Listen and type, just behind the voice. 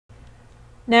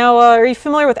Now, are you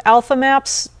familiar with alpha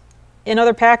maps in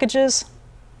other packages?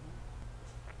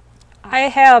 I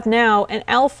have now an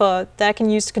alpha that I can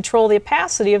use to control the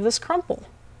opacity of this crumple.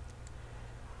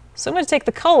 So I'm going to take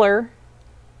the color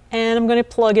and I'm going to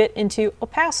plug it into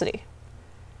opacity.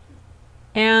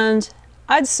 And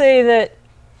I'd say that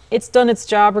it's done its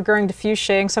job regarding diffuse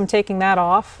shading, so I'm taking that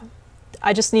off.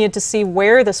 I just needed to see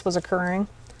where this was occurring.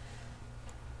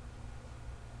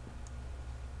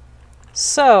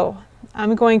 So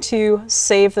I'm going to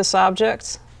save this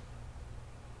object.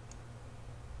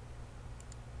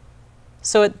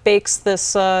 So it bakes this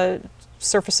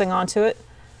surfacing onto it.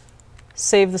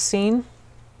 Save the scene.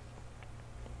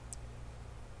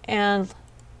 And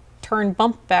turn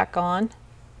bump back on.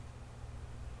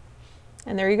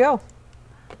 And there you go.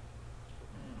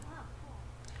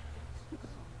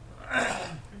 Couldn't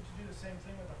you do the same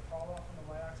thing with the fall off on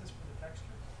the y-axis for the texture?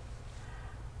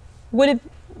 Would it?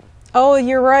 Oh,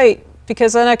 you're right.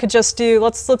 Because then I could just do.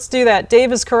 Let's do that.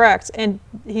 Dave is correct, and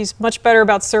he's much better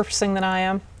about surfacing than I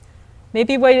am.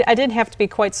 Maybe wait. I didn't have to be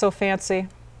quite so fancy.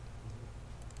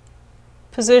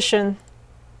 Position.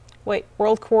 Wait.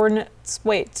 World coordinates.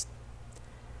 Wait.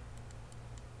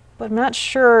 But I'm not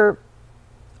sure.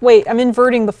 Wait. I'm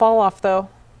inverting the fall off though.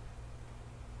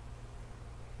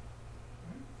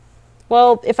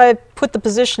 Well, if I put the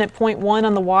position at 0.1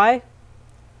 on the Y,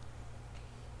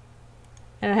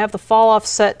 and I have the fall off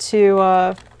set to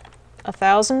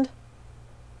 1,000,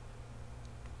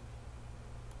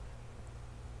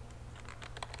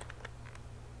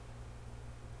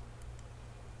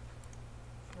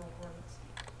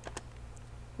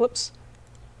 whoops.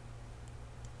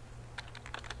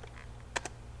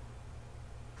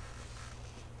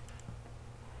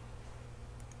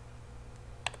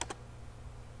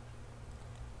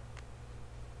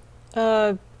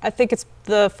 I think it's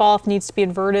the fall off needs to be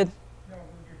inverted. No, move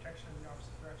your texture in the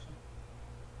opposite direction.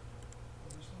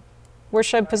 Position. Where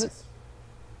should I position?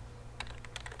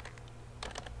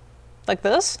 Like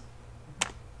this?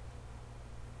 It's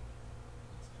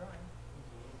trying.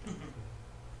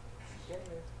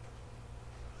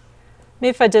 Maybe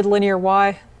if I did linear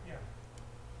Y. Yeah.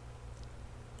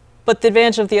 But the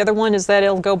advantage of the other one is that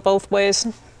it'll go both ways.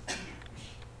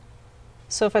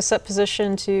 So if I set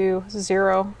position to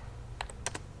 0,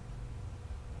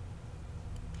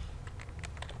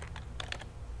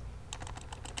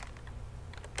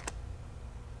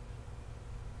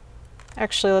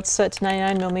 actually let's set to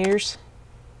 99 millimeters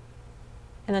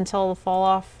and then tell the fall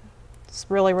off it's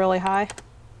really, really high.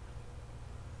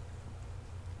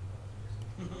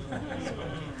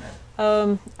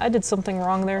 I did something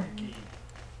wrong there.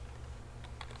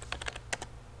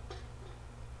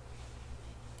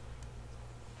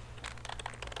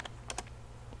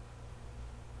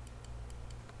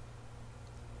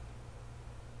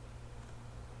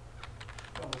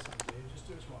 Don't listen to Dave, just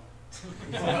do what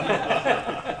you want.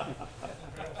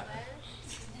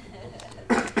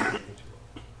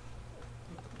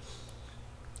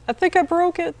 I think I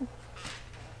broke it.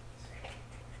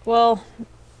 Well,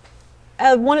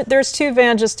 there's two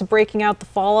advantages to breaking out the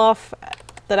fall off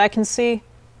that I can see.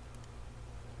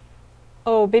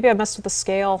 Oh, maybe I messed with the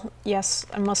scale. Yes,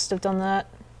 I must have done that.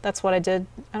 That's what I did.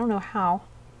 I don't know how.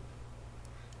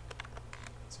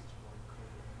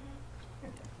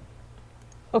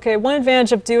 Okay, one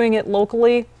advantage of doing it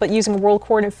locally, but using a world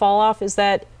coordinate fall off is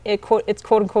that it quote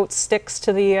unquote sticks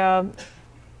to the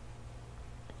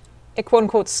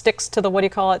what do you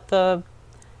call it, the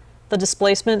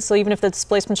displacement. So even if the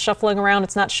displacement's shuffling around,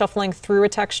 it's not shuffling through a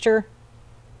texture.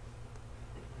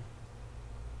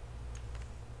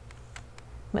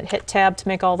 I'm gonna hit tab to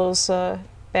make all those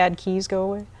bad keys go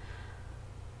away.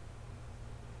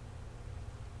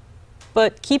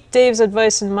 But keep Dave's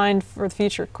advice in mind for the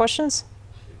future. Questions?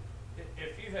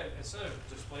 If you had, instead of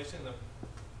displacing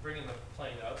bringing the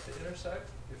plane up to intersect,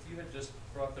 if you had just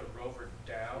brought the rover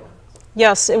down.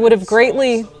 Yes, it would have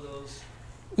greatly.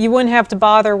 You wouldn't have to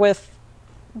bother with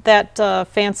that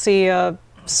fancy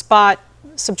spot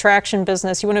subtraction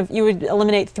business. You would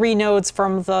eliminate 3 nodes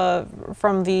from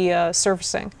the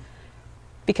surfacing,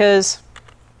 because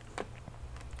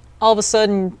all of a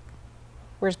sudden,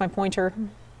 where's my pointer?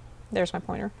 There's my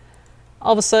pointer.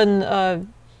 All of a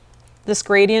sudden, this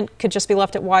gradient could just be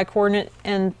left at y coordinate.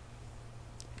 And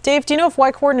Dave, do you know if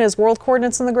y coordinate is world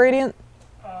coordinates in the gradient?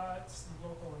 It's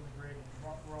local in the gradient.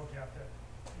 World, you have to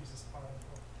use the spot.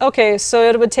 Okay, so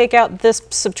it would take out this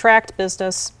subtract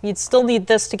business. You'd still need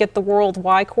this to get the world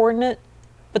y coordinate,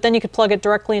 but then you could plug it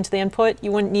directly into the input.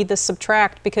 You wouldn't need this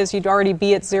subtract because you'd already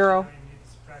be at 0. You need to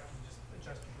subtract and just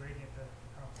adjust the gradient to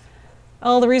compensate.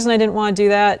 Oh, the reason I didn't want to do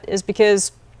that is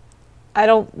because I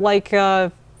don't like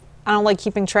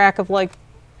keeping track of like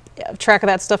track of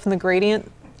that stuff in the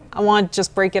gradient. I want to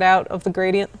just break it out of the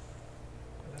gradient.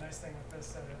 And the nice thing with this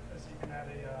is you can add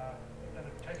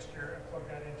a texture and plug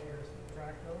that into your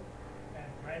track node and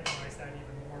randomize that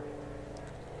even more.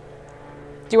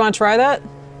 Do you want to try that?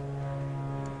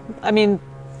 I mean,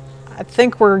 I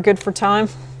think we're good for time.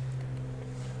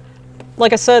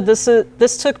 Like I said,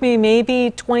 this took me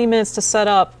maybe 20 minutes to set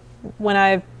up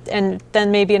and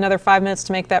then maybe another 5 minutes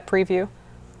to make that preview.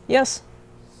 Yes?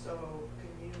 So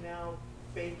can you now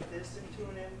bake this into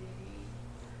an MDD?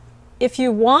 If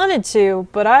you wanted to,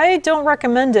 but I don't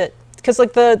recommend it. Because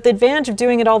like the advantage of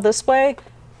doing it all this way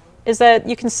is that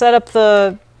you can set up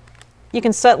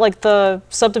like the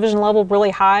subdivision level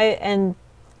really high, and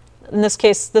in this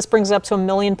case, this brings it up to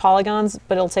 1,000,000 polygons,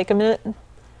 but it'll take a minute.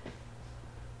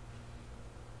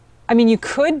 I mean, you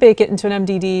could bake it into an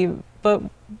MDD, but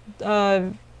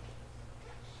I'm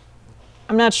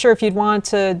not sure if you'd want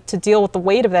to deal with the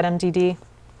weight of that MDD.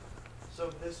 So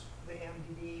the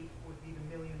MDD would be the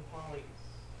 1,000,000 polys,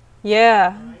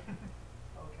 Yeah. right?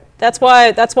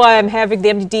 Okay. That's why I'm having the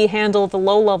MDD handle the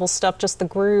low-level stuff, just the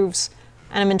grooves,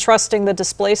 and I'm entrusting the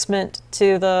displacement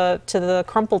to the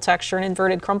crumple texture, an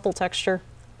inverted crumple texture.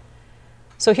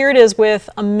 So here it is with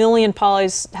 1,000,000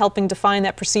 polys helping define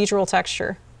that procedural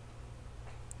texture.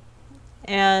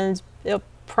 And it'll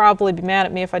probably be mad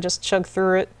at me if I just chug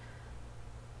through it.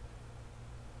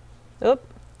 Oop.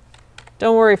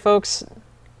 Don't worry, folks.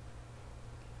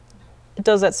 It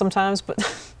does that sometimes, but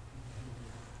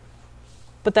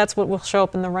but that's what will show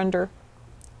up in the render.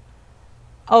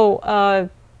 Oh,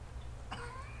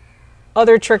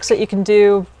 other tricks that you can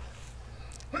do.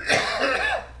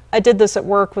 I did this at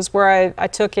work, was where I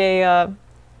took a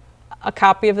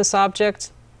copy of this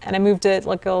object and I moved it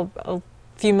like a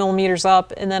few millimeters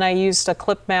up, and then I used a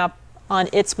clip map on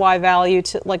its Y value,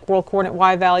 to like world coordinate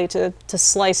Y value, to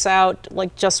slice out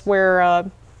like just where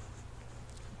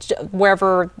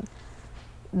wherever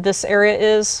this area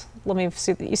is. Let me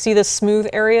see. You see this smooth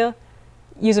area?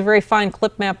 Use a very fine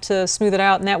clip map to smooth it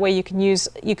out, and that way you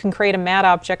can create a matte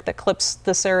object that clips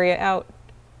this area out.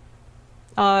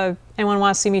 Anyone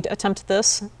want to see me attempt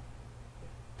this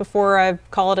before I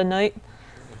call it a night?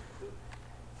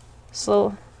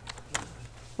 So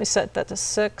let me set that to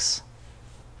 6.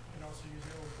 You can also use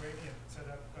your old gradient to set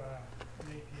up an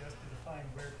APS to define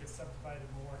where it gets subdivided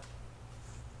more.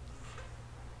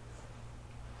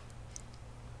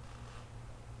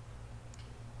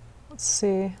 Let's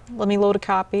see. Let me load a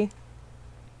copy.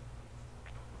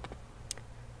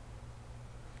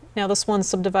 Now this one's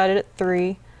subdivided at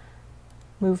 3.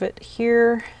 Move it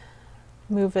here.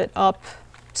 Move it up,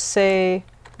 say,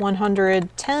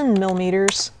 110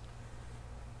 millimeters.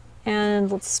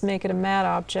 And let's make it a matte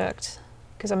object,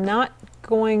 because I'm not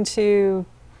going to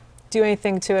do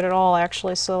anything to it at all,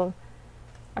 actually. So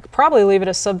I could probably leave it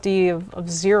a sub D of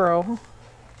 0.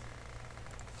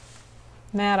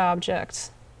 Matte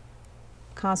object.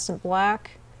 Constant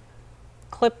black.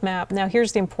 Clip map. Now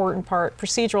here's the important part.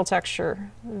 Procedural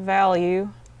texture. Value.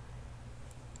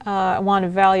 I want a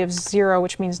value of 0,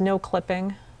 which means no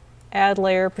clipping. Add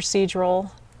layer,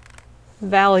 procedural.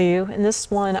 Value. And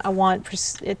this one, I want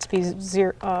it to be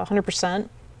 100%.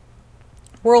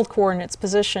 World coordinates,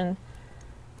 position.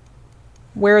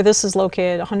 Where this is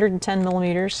located, 110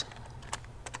 millimeters.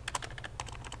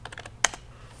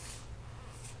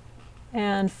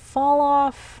 And fall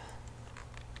off.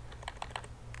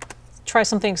 Try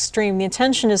something extreme. The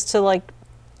intention is to like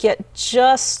get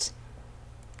just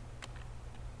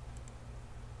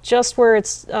where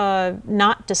it's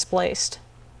not displaced.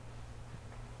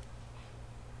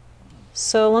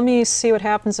 So let me see what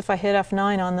happens if I hit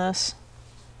F9 on this.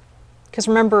 Because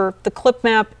remember, the clip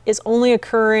map is only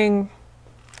occurring...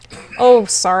 Oh,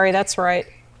 sorry, that's right.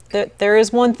 There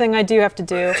is one thing I do have to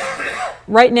do.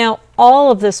 Right now,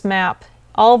 all of this matte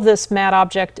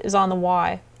object is on the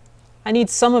Y. I need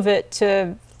some of it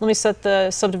to... Let me set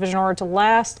the subdivision order to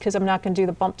last, because I'm not going to do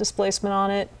the bump displacement on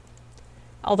it.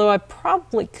 Although I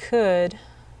probably could.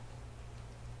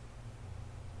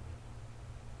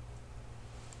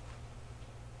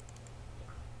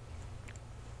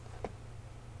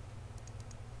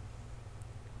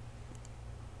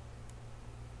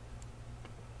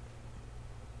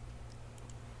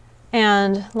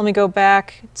 And let me go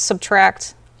back,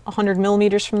 subtract 100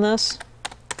 millimeters from this.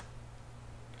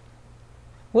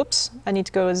 Whoops, I need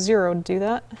to go to 0 to do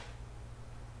that,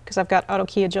 because I've got auto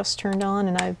key adjust turned on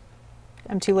and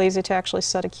I'm too lazy to actually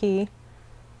set a key.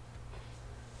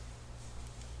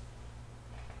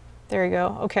 There you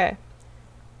go, okay.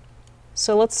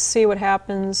 So let's see what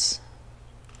happens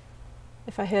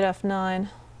if I hit F9.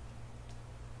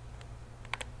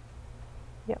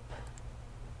 Yep.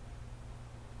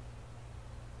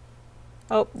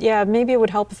 Oh, yeah, maybe it would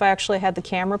help if I actually had the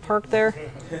camera parked there.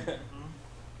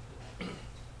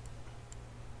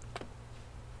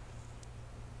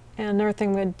 And another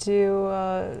thing we'd do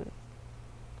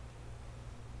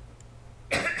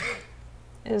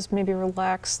is maybe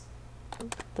relax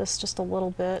this just a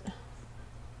little bit.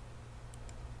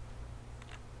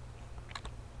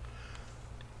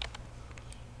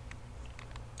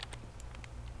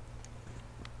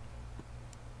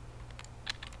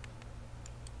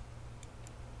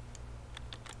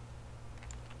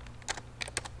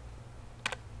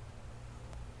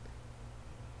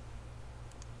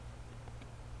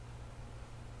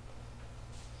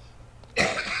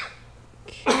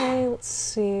 Okay, let's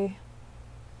see.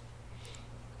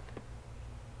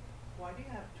 Why do you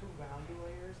have two boundary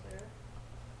layers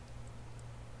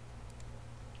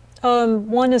there?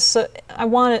 One is I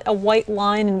want a white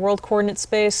line in world coordinate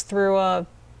space through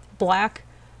black,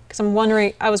 because I'm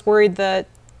wondering. I was worried that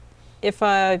if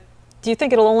do you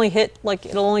think it'll only hit, like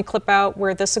it'll only clip out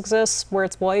where this exists, where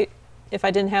it's white, if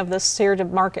I didn't have this here to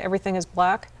mark everything as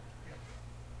black?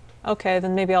 Okay,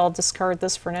 then maybe I'll discard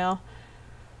this for now.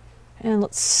 And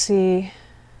let's see.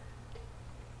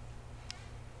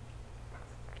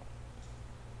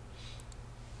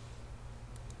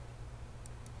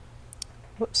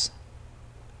 Whoops.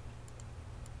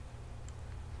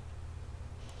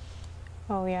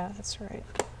 Oh yeah, that's right.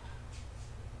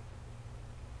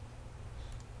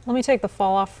 Let me take the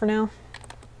fall off for now.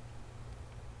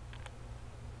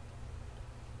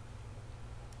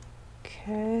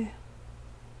 Okay.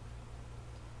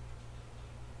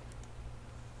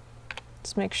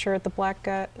 Let's make sure the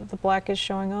black is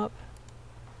showing up.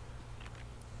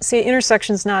 See,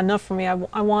 intersection's not enough for me. I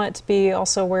want it to be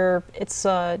also where it's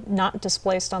not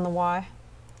displaced on the Y.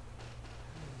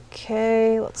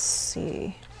 Okay, let's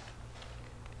see.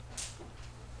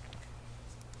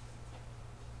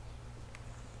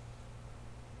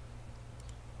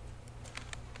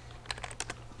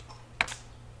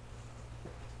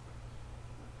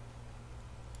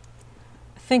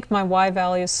 I think my Y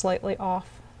value is slightly off.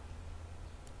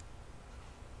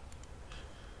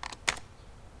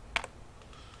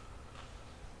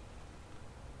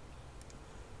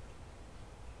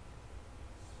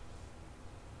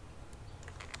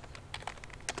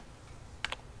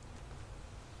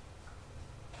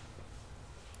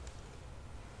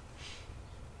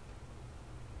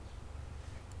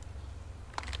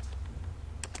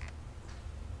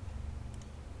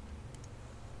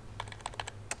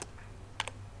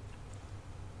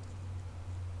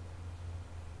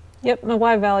 Yep, my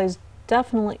Y value is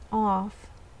definitely off.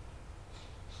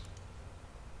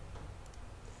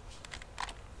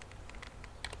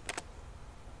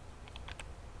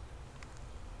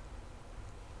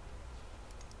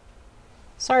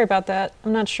 Sorry about that.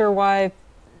 I'm not sure why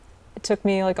it took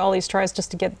me like all these tries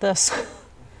just to get this.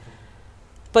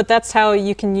 But that's how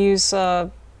you can use,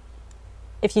 if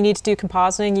you need to do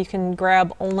compositing, you can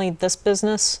grab only this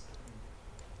business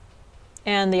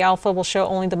and the alpha will show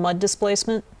only the mud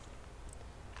displacement.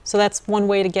 So that's one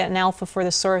way to get an alpha for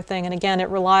this sort of thing. And again, it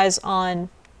relies on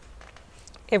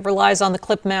the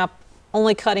clip map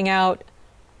only cutting out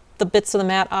the bits of the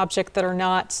matte object that are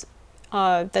not,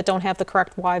 that don't have the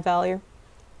correct Y value.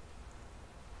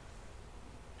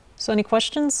 So any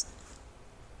questions?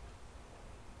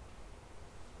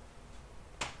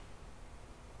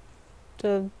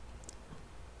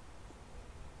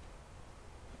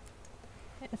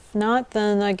 If not,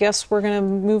 then I guess we're going to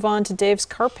move on to Dave's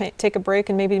car paint, take a break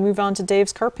and maybe move on to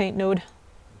Dave's car paint node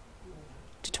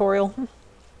tutorial.